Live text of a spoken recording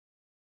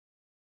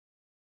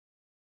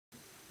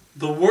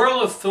The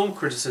world of film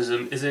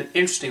criticism is an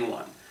interesting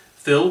one,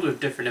 filled with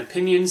different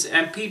opinions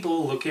and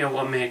people looking at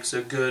what makes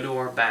a good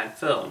or bad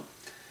film.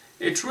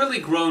 It's really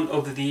grown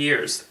over the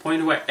years, to the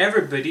point where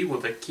everybody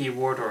with a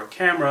keyboard or a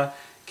camera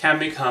can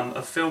become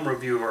a film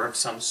reviewer of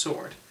some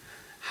sort.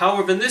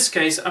 However, in this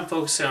case, I'm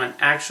focusing on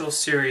actual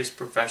serious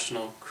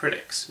professional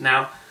critics.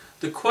 Now,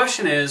 the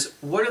question is,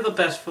 what are the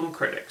best film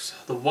critics?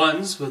 The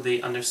ones with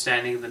the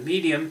understanding of the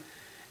medium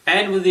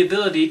and with the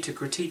ability to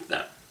critique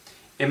them.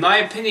 In my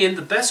opinion,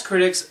 the best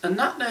critics are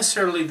not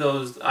necessarily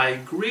those I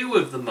agree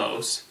with the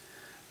most,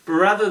 but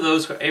rather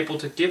those who are able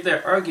to give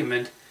their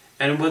argument,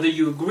 and whether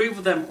you agree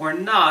with them or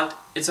not,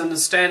 it's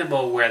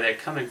understandable where they're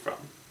coming from.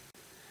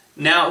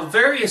 Now,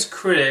 various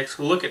critics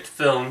look at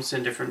films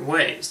in different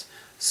ways.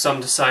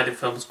 Some decide a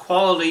film's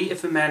quality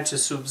if it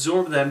manages to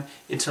absorb them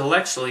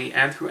intellectually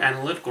and through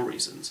analytical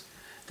reasons.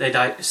 They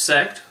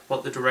dissect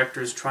what the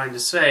director is trying to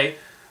say,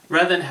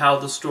 rather than how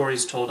the story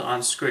is told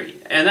on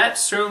screen. And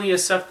that's certainly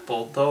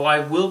acceptable, though I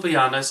will be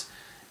honest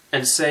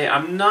and say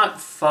I'm not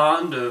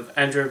fond of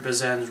André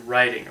Bazin's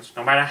writings,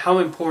 no matter how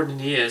important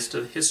he is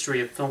to the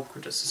history of film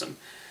criticism.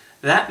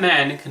 That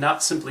man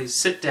cannot simply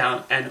sit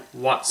down and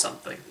watch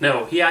something.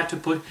 No, he had to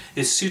put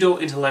his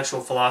pseudo-intellectual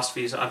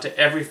philosophies onto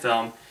every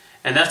film,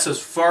 and that's as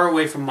far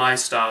away from my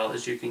style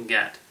as you can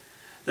get.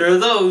 There are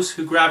those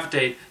who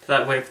gravitate to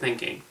that way of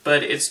thinking,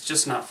 but it's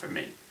just not for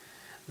me.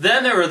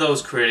 Then there are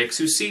those critics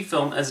who see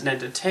film as an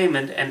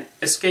entertainment and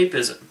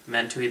escapism,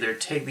 meant to either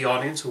take the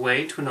audience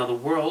away to another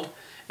world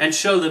and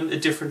show them a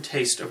different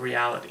taste of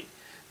reality.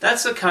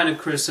 That's the kind of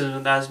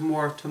criticism that is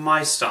more to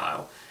my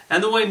style,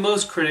 and the way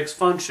most critics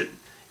function,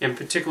 in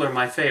particular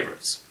my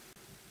favorites.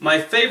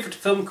 My favorite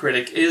film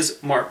critic is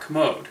Mark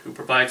Kermode, who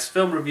provides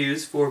film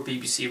reviews for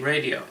BBC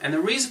Radio, and the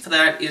reason for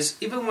that is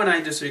even when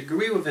I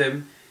disagree with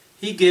him,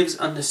 he gives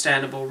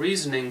understandable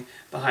reasoning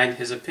behind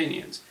his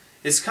opinions.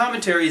 His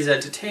commentary is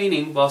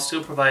entertaining while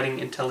still providing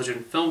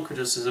intelligent film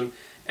criticism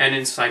and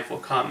insightful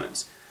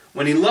comments.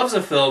 When he loves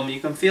a film, you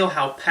can feel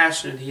how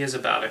passionate he is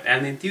about it,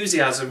 and the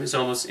enthusiasm is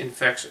almost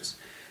infectious.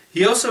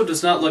 He also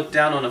does not look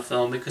down on a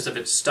film because of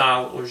its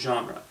style or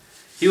genre.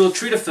 He will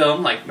treat a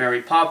film like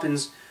Mary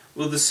Poppins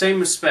with the same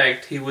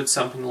respect he would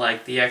something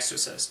like The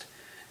Exorcist.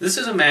 This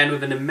is a man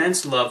with an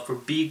immense love for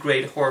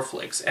B-grade horror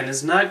flicks and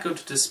is not going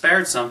to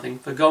disparage something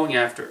for going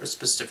after a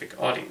specific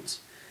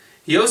audience.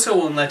 He also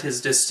won't let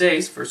his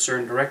distaste for a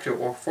certain director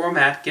or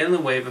format get in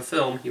the way of a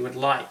film he would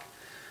like.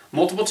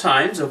 Multiple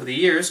times over the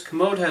years,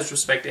 Kermode has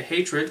respected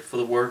hatred for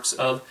the works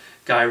of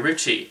Guy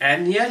Ritchie,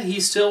 and yet he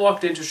still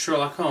walked into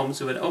Sherlock Holmes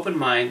with an open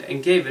mind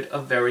and gave it a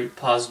very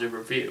positive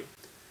review.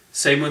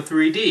 Same with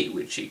 3D,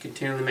 which he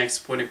continually makes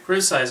a point of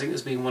criticizing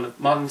as being one of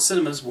modern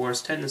cinema's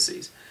worst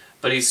tendencies,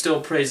 but he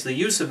still praised the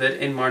use of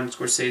it in Martin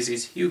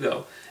Scorsese's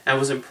Hugo, and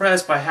was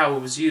impressed by how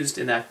it was used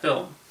in that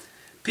film.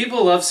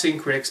 People love seeing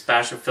critics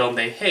bash a film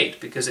they hate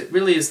because it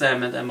really is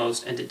them at their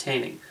most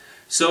entertaining.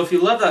 So if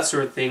you love that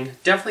sort of thing,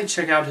 definitely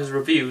check out his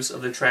reviews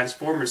of the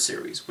Transformers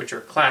series, which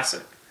are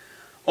classic.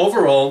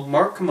 Overall,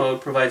 Mark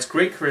Kermode provides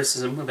great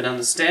criticism with an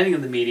understanding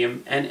of the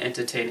medium and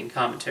entertaining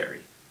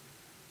commentary.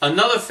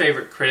 Another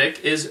favorite critic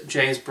is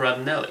James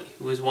Broadnelli,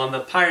 who is one of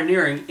the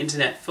pioneering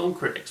internet film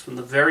critics from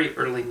the very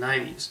early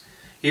 90s.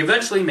 He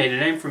eventually made a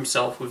name for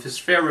himself with his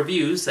fair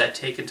reviews that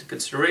take into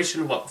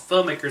consideration what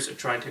filmmakers are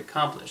trying to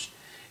accomplish.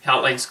 He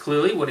outlines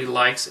clearly what he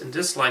likes and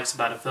dislikes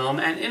about a film,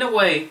 and in a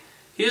way,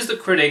 he is the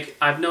critic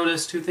I've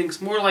noticed who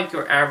thinks more like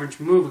your average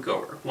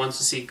moviegoer, wants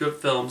to see good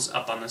films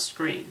up on the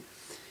screen.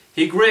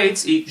 He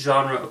grades each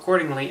genre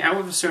accordingly and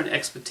with a certain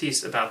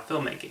expertise about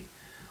filmmaking.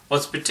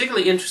 What's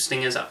particularly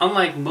interesting is that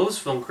unlike most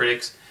film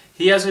critics,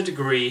 he has a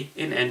degree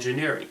in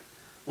engineering.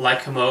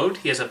 Like Kermode,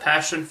 he has a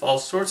passion for all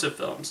sorts of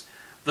films,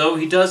 though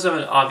he does have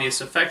an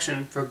obvious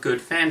affection for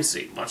good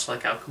fantasy, much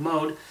like how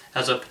Kermode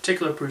has a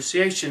particular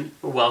appreciation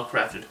for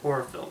well-crafted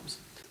horror films.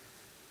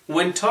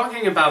 When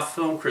talking about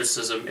film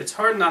criticism, it's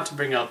hard not to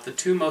bring up the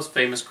two most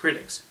famous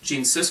critics,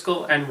 Gene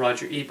Siskel and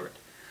Roger Ebert.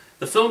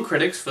 The film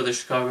critics for the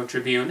Chicago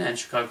Tribune and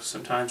Chicago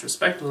Sun-Times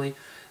respectively,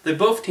 they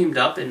both teamed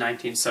up in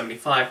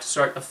 1975 to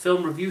start a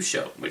film review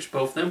show, in which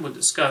both of them would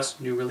discuss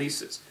new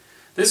releases.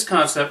 This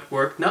concept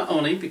worked not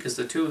only because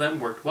the two of them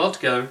worked well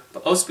together,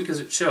 but also because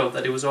it showed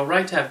that it was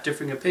alright to have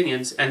differing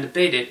opinions and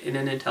debate it in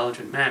an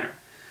intelligent manner.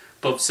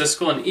 Both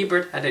Siskel and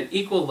Ebert had an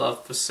equal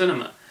love for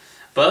cinema,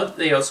 but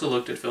they also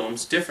looked at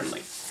films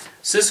differently.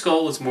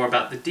 Siskel was more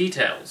about the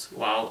details,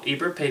 while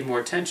Ebert paid more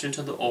attention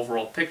to the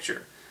overall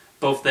picture.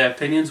 Both their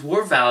opinions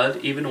were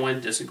valid even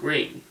when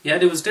disagreeing,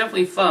 yet it was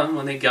definitely fun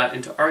when they got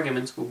into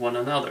arguments with one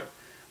another.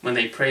 When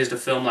they praised a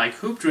film like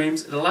Hoop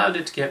Dreams, it allowed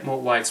it to get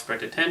more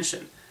widespread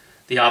attention.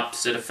 The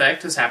opposite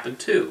effect has happened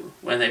too.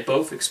 When they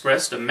both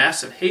expressed a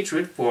massive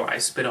hatred for I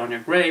Spit on Your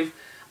Grave,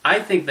 I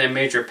think their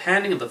major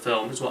panning of the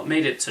film is what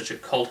made it such a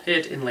cult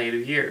hit in later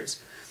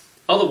years.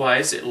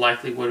 Otherwise, it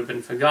likely would have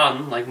been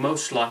forgotten like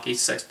most schlocky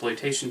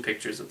sexploitation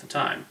pictures at the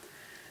time.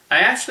 I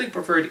actually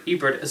preferred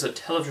Ebert as a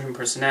television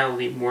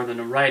personality more than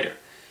a writer.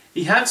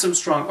 He had some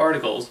strong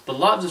articles, but a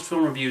lot of his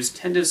film reviews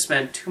tended to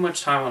spend too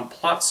much time on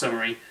plot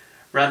summary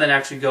rather than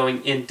actually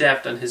going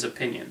in-depth on his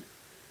opinion.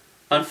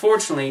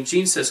 Unfortunately,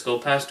 Gene Siskel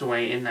passed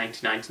away in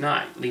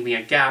 1999, leaving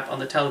a gap on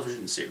the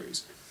television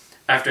series.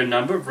 After a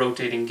number of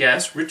rotating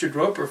guests, Richard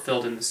Roeper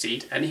filled in the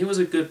seat, and he was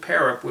a good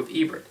pair-up with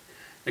Ebert.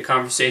 The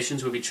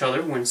conversations with each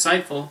other were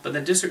insightful, but the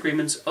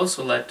disagreements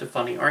also led to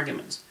funny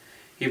arguments.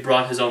 He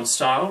brought his own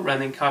style rather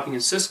than copying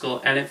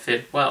Siskel, and it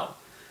fit well.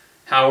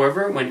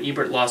 However, when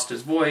Ebert lost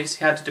his voice,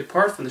 he had to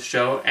depart from the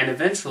show, and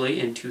eventually,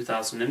 in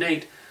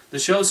 2008, the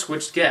show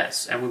switched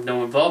guests, and with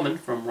no involvement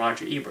from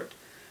Roger Ebert.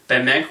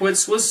 Ben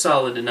Mankiewicz was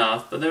solid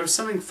enough, but there was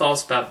something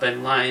false about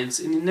Ben Lyons,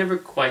 and he never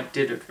quite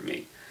did it for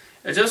me.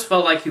 It just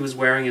felt like he was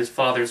wearing his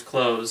father's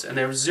clothes, and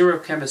there was zero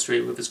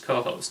chemistry with his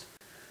co-host.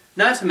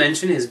 Not to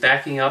mention his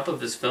backing up of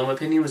his film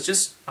opinion was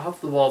just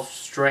off-the-wall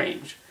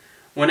strange.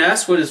 When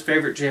asked what his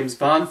favorite James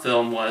Bond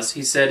film was,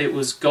 he said it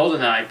was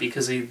GoldenEye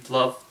because he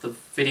loved the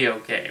video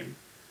game.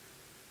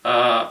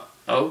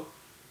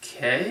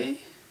 Okay?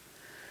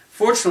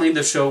 Fortunately,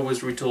 the show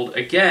was retooled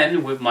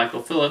again with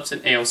Michael Phillips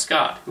and A.O.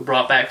 Scott, who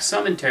brought back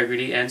some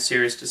integrity and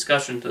serious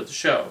discussion to the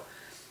show.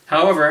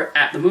 However,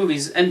 At the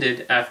Movies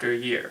ended after a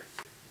year.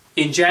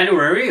 In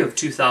January of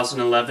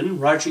 2011,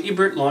 Roger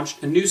Ebert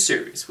launched a new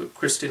series with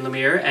Christy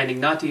Lemire and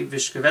Ignaty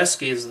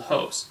Wyszkowski as the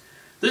hosts.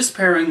 This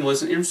pairing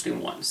was an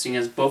interesting one, seeing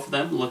as both of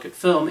them look at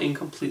film in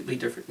completely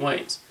different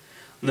ways.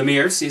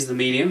 Lemire sees the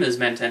medium as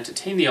meant to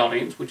entertain the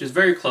audience, which is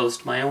very close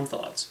to my own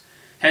thoughts.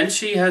 Hence,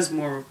 she has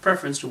more of a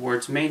preference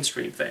towards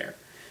mainstream fare.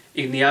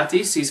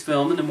 Ignaty sees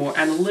film in a more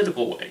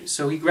analytical way,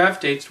 so he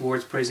gravitates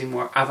towards praising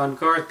more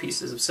avant-garde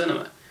pieces of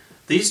cinema.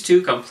 These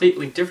two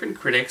completely different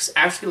critics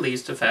actually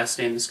leads to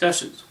fascinating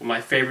discussions, with my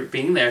favorite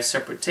being their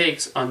separate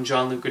takes on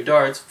Jean-Luc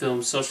Godard's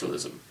film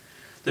Socialism.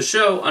 The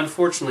show,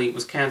 unfortunately,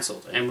 was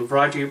cancelled, and with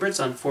Roger Ebert's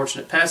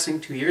unfortunate passing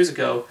 2 years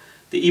ago,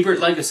 the Ebert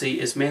legacy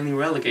is mainly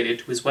relegated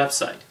to his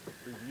website.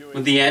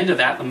 With the end of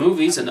At the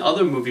Movies and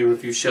other movie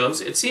review shows,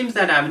 it seems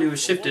that avenue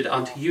has shifted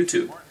onto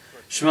YouTube.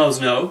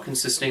 Schmoes Know,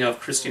 consisting of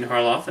Christine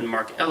Harloff and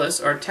Mark Ellis,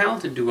 are a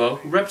talented duo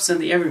who represent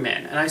the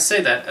everyman, and I say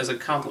that as a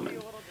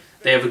compliment.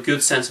 They have a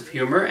good sense of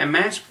humor and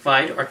manage to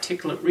provide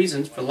articulate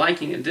reasons for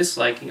liking and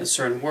disliking a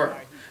certain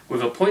work,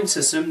 with a point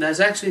system that is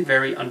actually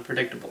very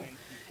unpredictable.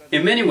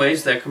 In many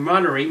ways, their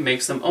camaraderie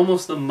makes them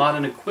almost the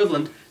modern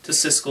equivalent to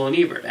Siskel and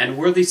Ebert, and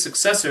worthy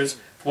successors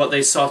for what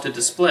they sought to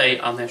display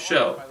on their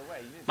show.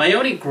 My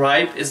only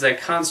gripe is their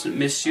constant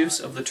misuse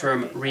of the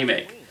term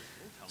remake.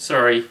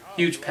 Sorry,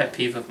 huge pet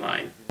peeve of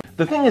mine.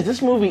 The thing is,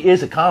 this movie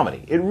is a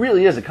comedy. It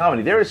really is a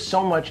comedy. There is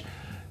so much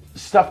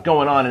stuff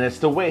going on, and it's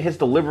the way his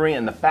delivery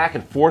and the back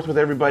and forth with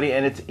everybody,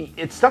 and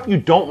it's stuff you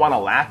don't want to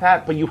laugh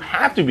at, but you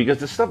have to because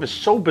this stuff is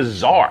so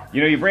bizarre.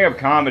 You know, you bring up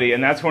comedy,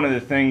 and that's one of the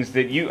things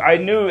that I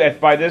knew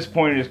by this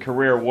point in his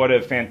career what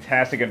a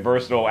fantastic and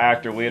versatile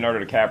actor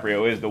Leonardo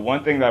DiCaprio is. The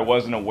one thing that I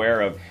wasn't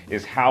aware of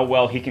is how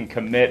well he can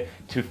commit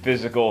to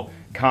physical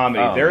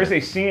comedy. There is a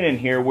scene in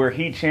here where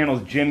he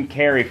channels Jim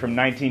Carrey from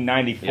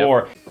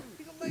 1994. Yep.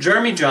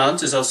 Jeremy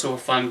Jahns is also a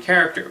fun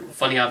character.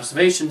 Funny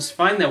observations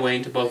find their way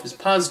into both his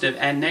positive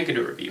and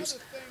negative reviews.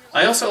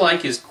 I also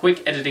like his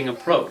quick editing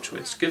approach,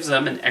 which gives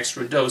them an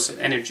extra dose of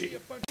energy.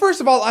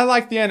 First of all, I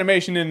like the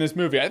animation in this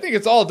movie. I think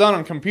it's all done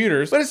on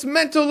computers, but it's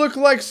meant to look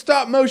like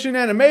stop-motion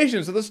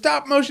animation, so the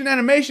stop-motion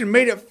animation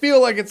made it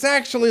feel like it's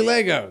actually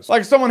Legos.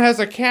 Like someone has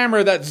a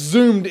camera that's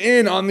zoomed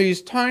in on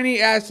these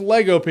tiny-ass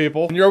Lego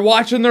people, and you're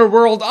watching their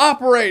world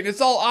operate.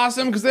 It's all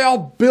awesome because they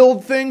all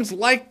build things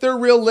like they're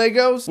real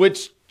Legos,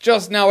 which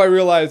just now I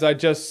realized I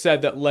just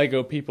said that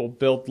Lego people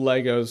built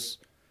Legos.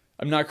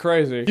 I'm not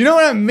crazy. You know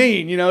what I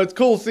mean? You know, it's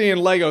cool seeing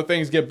Lego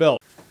things get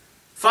built.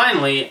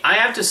 Finally, I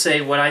have to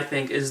say what I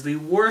think is the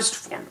worst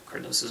form of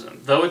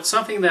criticism, though it's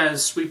something that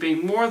is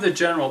sweeping more the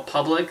general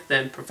public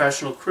than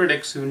professional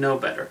critics who know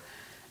better.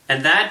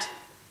 And that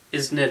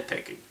is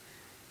nitpicking.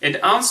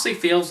 It honestly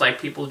feels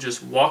like people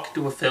just walk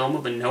into a film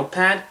with a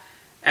notepad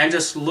and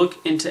just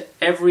look into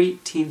every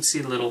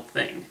teensy little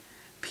thing.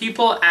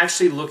 People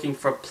actually looking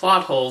for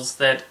plot holes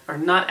that are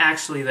not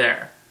actually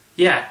there.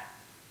 Yeah,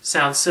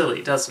 sounds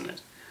silly, doesn't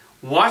it?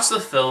 Watch the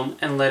film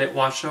and let it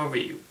wash over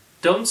you.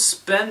 Don't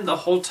spend the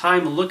whole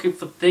time looking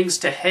for things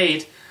to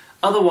hate,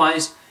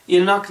 otherwise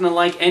you're not going to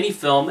like any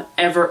film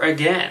ever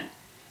again.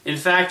 In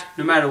fact,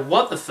 no matter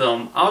what the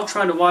film, I'll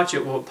try to watch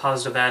it with a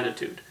positive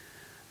attitude.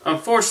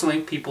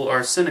 Unfortunately, people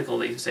are cynical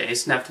these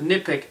days and have to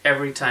nitpick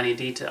every tiny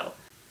detail.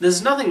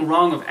 There's nothing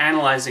wrong with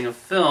analyzing a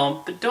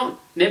film, but don't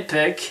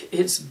nitpick.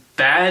 It's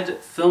bad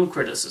film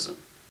criticism.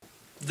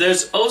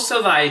 There's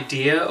also the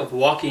idea of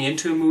walking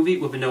into a movie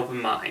with an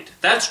open mind.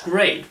 That's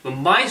great, but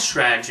my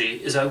strategy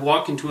is I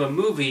walk into a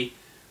movie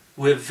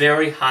with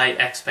very high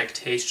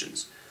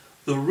expectations.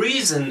 The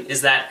reason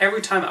is that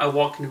every time I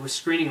walk into a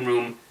screening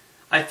room,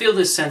 I feel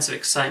this sense of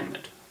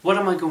excitement. What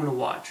am I going to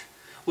watch?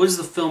 What is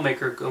the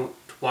filmmaker going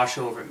to wash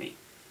over me?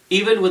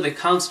 Even with the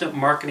constant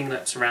marketing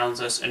that surrounds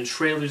us and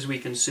trailers we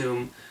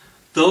consume,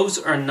 those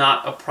are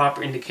not a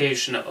proper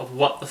indication of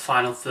what the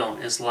final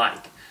film is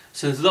like,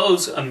 since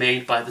those are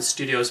made by the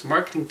studio's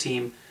marketing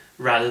team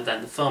rather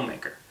than the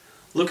filmmaker.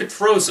 Look at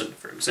Frozen,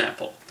 for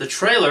example. The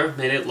trailer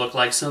made it look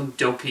like some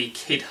dopey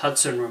Kate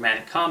Hudson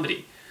romantic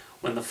comedy,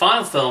 when the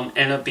final film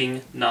ended up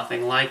being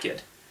nothing like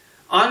it.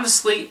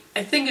 Honestly,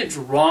 I think it's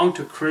wrong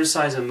to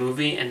criticize a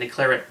movie and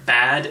declare it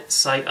bad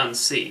sight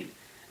unseen.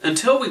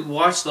 Until we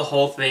watch the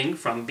whole thing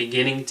from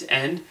beginning to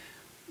end,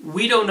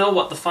 we don't know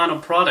what the final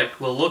product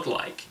will look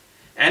like.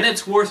 And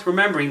it's worth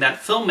remembering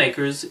that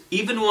filmmakers,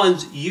 even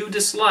ones you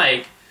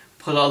dislike,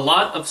 put a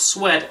lot of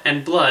sweat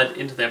and blood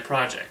into their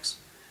projects.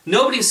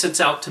 Nobody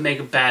sets out to make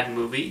a bad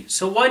movie,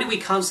 so why do we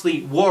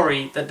constantly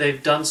worry that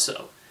they've done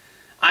so?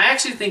 I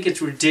actually think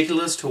it's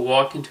ridiculous to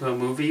walk into a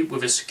movie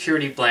with a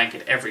security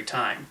blanket every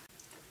time.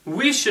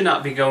 We should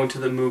not be going to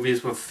the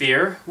movies with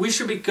fear. We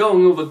should be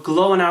going with a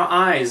glow in our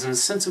eyes and a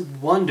sense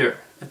of wonder.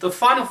 If the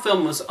final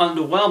film was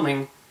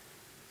underwhelming,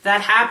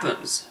 that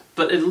happens,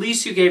 but at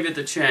least you gave it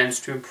the chance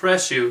to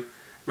impress you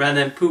rather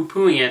than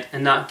poo-pooing it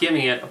and not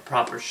giving it a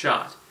proper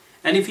shot.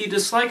 And if you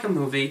dislike a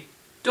movie,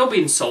 don't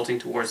be insulting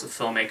towards the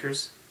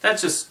filmmakers.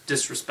 That's just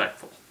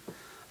disrespectful.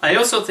 I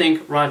also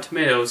think Rotten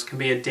Tomatoes can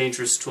be a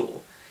dangerous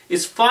tool.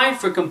 It's fine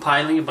for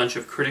compiling a bunch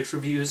of critics'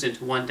 reviews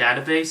into one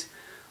database,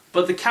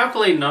 but the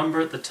calculated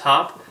number at the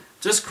top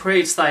just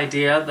creates the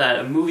idea that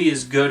a movie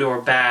is good or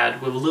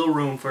bad with little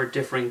room for a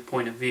differing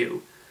point of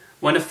view.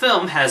 When a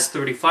film has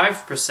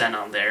 35%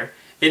 on there,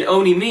 it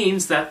only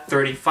means that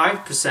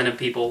 35% of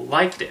people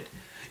liked it.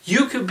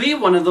 You could be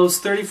one of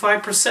those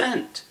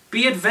 35%.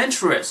 Be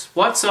adventurous.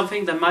 Watch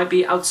something that might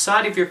be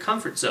outside of your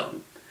comfort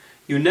zone.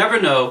 You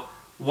never know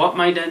what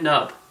might end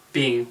up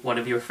being one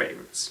of your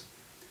favorites.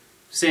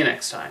 See you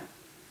next time.